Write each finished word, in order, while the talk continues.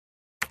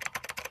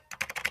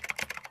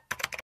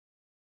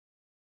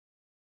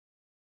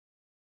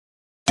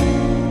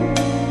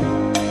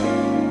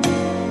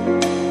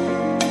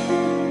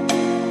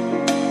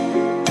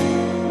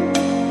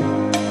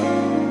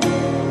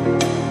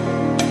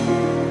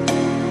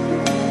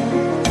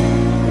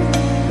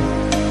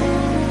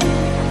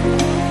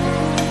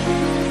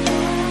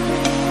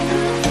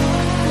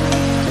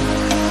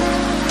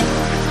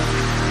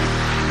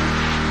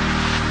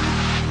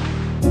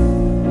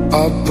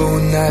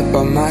night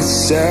by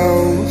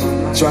myself,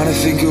 trying to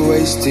think of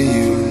ways to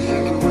you.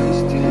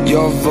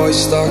 Your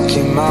voice stuck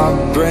in my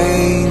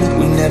brain,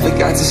 we never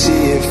got to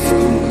see it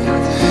through.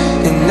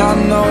 And I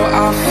know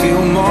I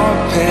feel more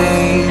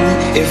pain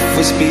if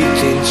we're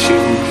speaking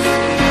truth.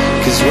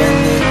 Cause when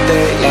the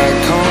daylight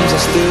comes, I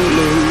still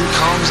lose.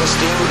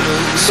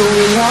 So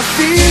will I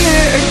feel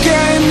it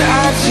again?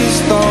 I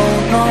just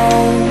don't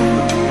know.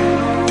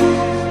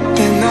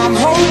 And I'm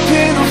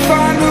hoping I'll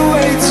find a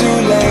way to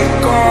let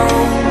go.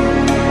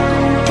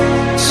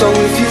 So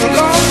if you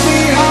love me,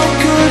 how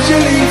could you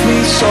leave me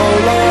so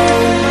low?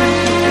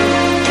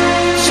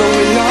 So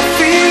will I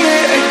feel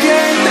it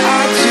again?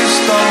 I just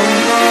don't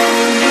know.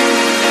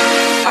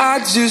 I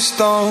just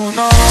don't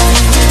know.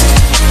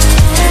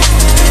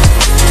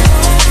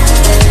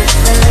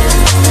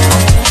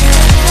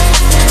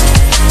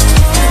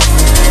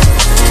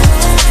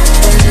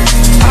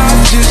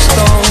 Just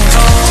don't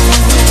know.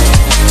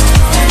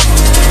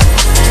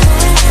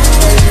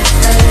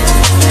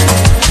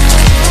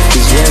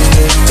 Cause when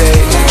the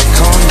daylight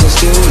comes, I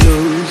still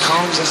lose.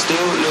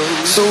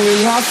 So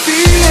will I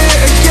feel it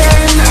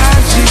again? I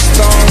just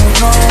don't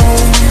know.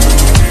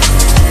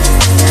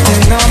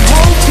 And I'm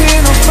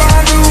hoping I'll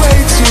find a way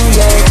to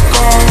let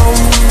go.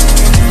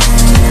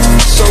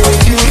 So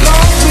if you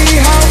love me,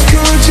 how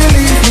could you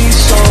leave me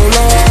so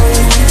low?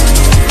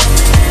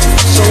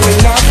 So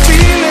will I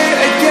feel it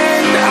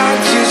again? I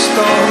just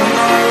don't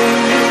know.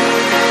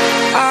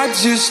 I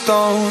just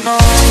don't know.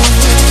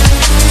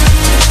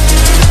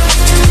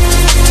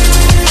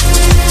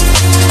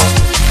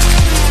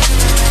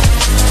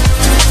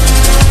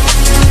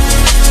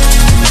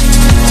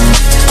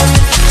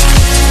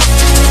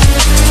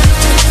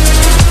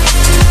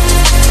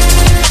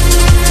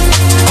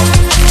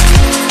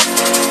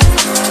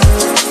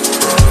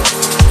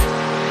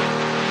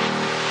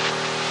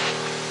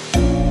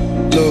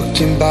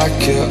 Looking back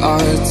at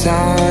our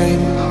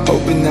time,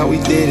 hoping that we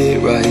did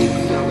it right.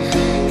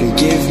 And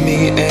give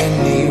me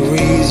any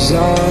reason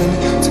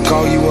to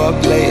call you up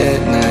late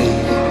at night.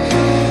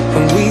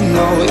 And we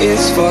know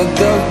it's for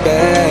the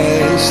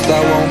best,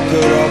 I won't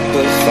put up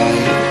a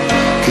fight.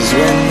 Cause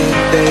when the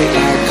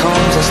daylight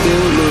comes, I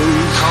still lose.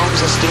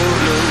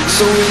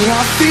 So will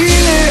I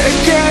feel it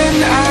again?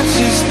 I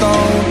just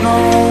don't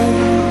know.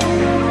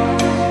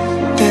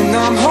 And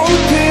I'm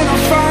hoping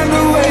I'll find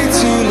a way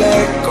to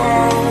let go.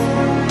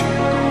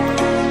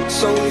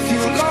 So if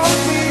you love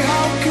me,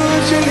 how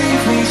could you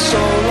leave me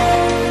so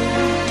low?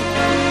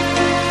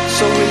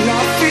 So will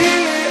I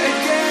feel it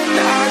again?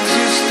 I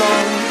just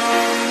don't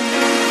know.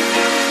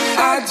 I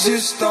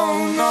just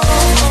don't know.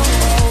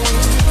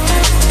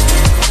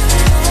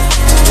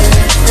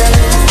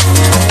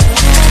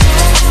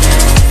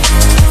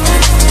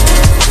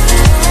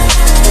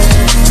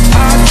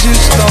 I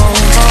just don't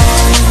know.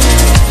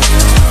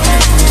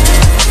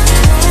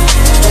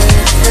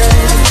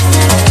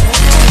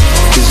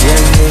 Cause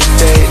when the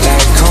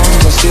daylight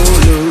comes, I still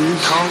lose.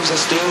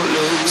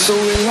 So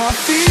will I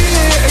feel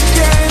it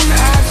again?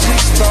 I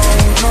just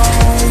don't know.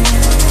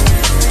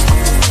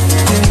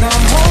 And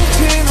I'm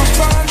hoping I'll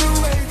find a